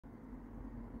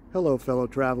Hello, fellow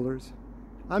travelers.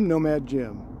 I'm Nomad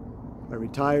Jim, a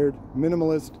retired,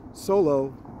 minimalist,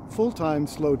 solo, full-time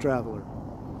slow traveler.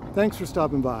 Thanks for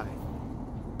stopping by.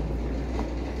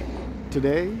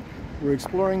 Today, we're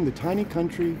exploring the tiny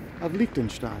country of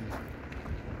Liechtenstein.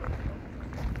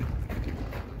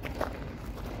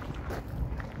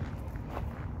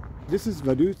 This is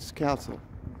Vaduz Castle,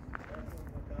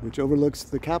 which overlooks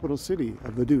the capital city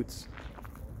of Vaduz.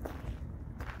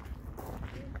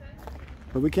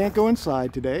 But we can't go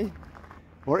inside today,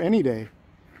 or any day,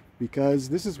 because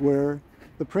this is where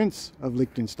the Prince of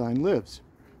Liechtenstein lives.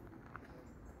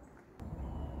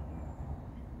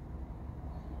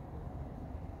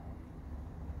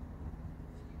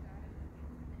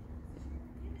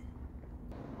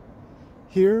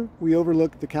 Here we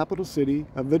overlook the capital city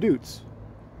of Vaduz,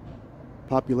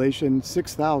 population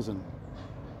 6,000.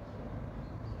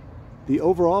 The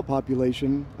overall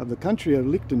population of the country of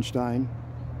Liechtenstein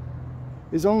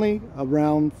is only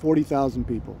around 40,000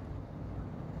 people.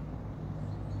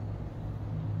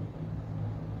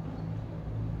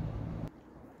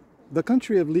 The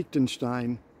country of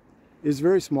Liechtenstein is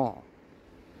very small.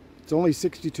 It's only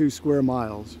 62 square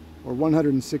miles, or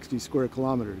 160 square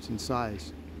kilometers in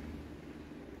size.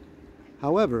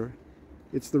 However,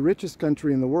 it's the richest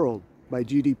country in the world by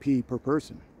GDP per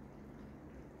person.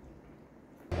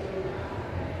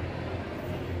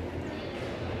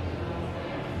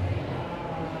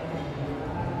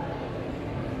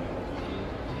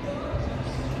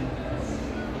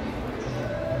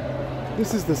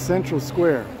 This is the central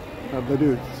square of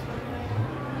Vaduz.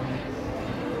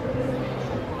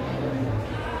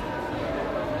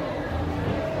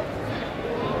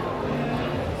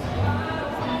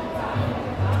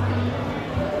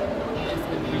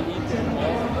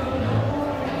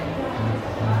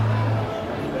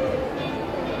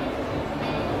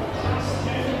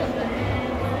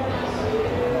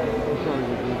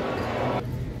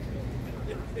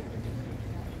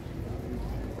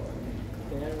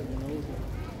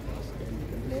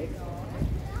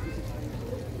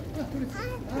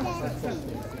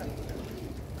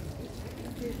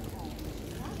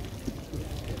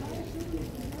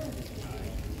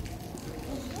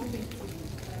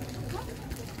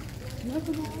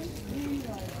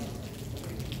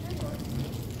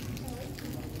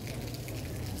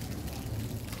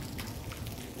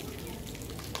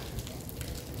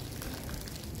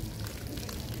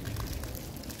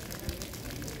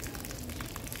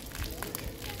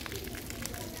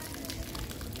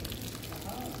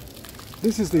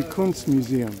 This is the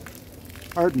Kuntzmuseum,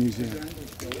 art museum.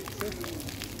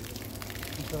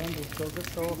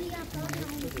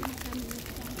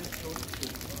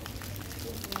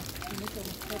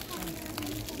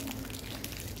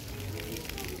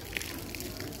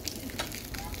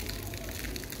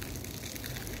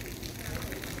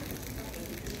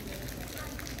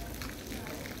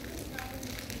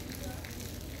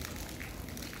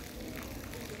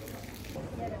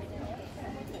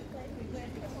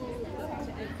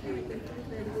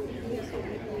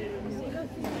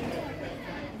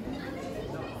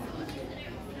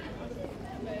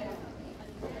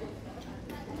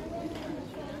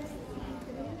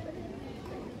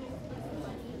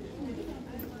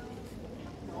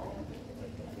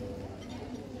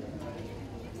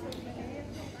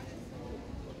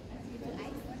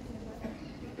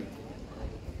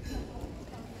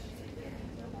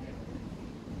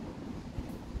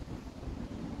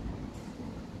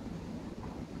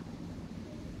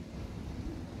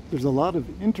 There's a lot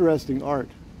of interesting art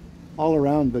all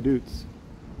around Vaduz.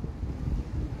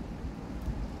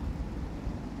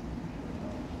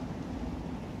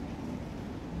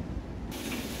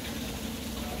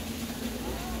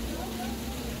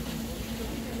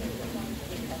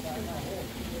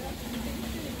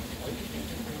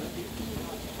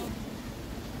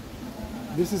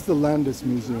 This is the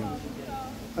Landesmuseum,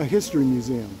 a history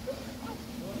museum.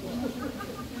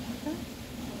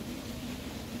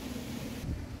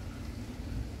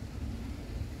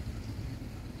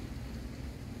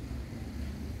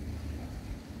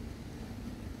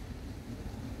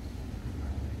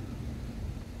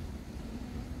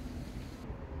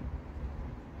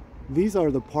 These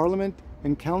are the Parliament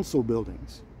and Council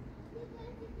buildings.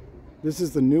 This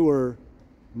is the newer,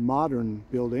 modern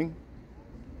building.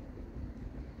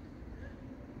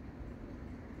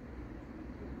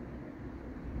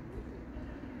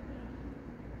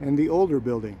 And the older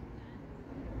building.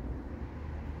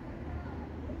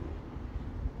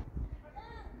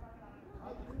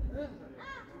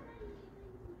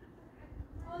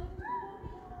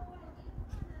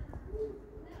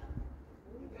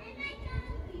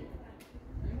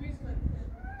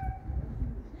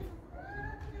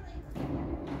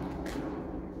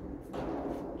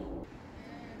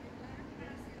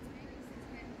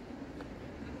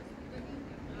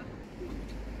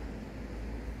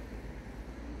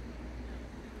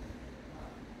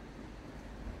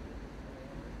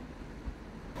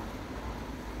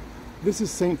 This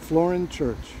is St. Florin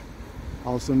Church,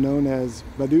 also known as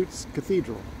Vaduz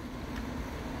Cathedral.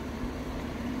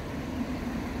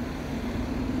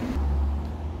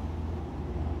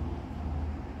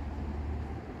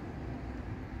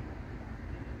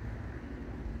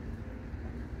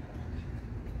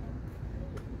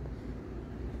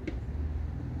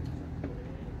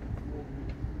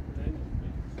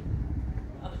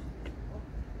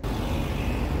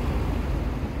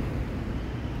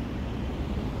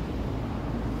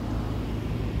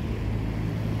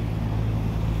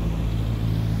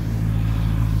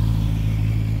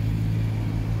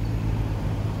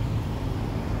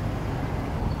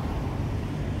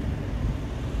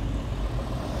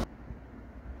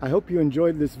 I hope you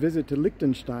enjoyed this visit to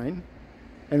Liechtenstein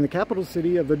and the capital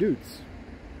city of Vaduz.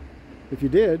 If you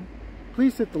did,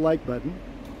 please hit the like button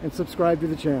and subscribe to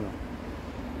the channel.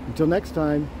 Until next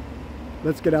time,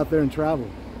 let's get out there and travel.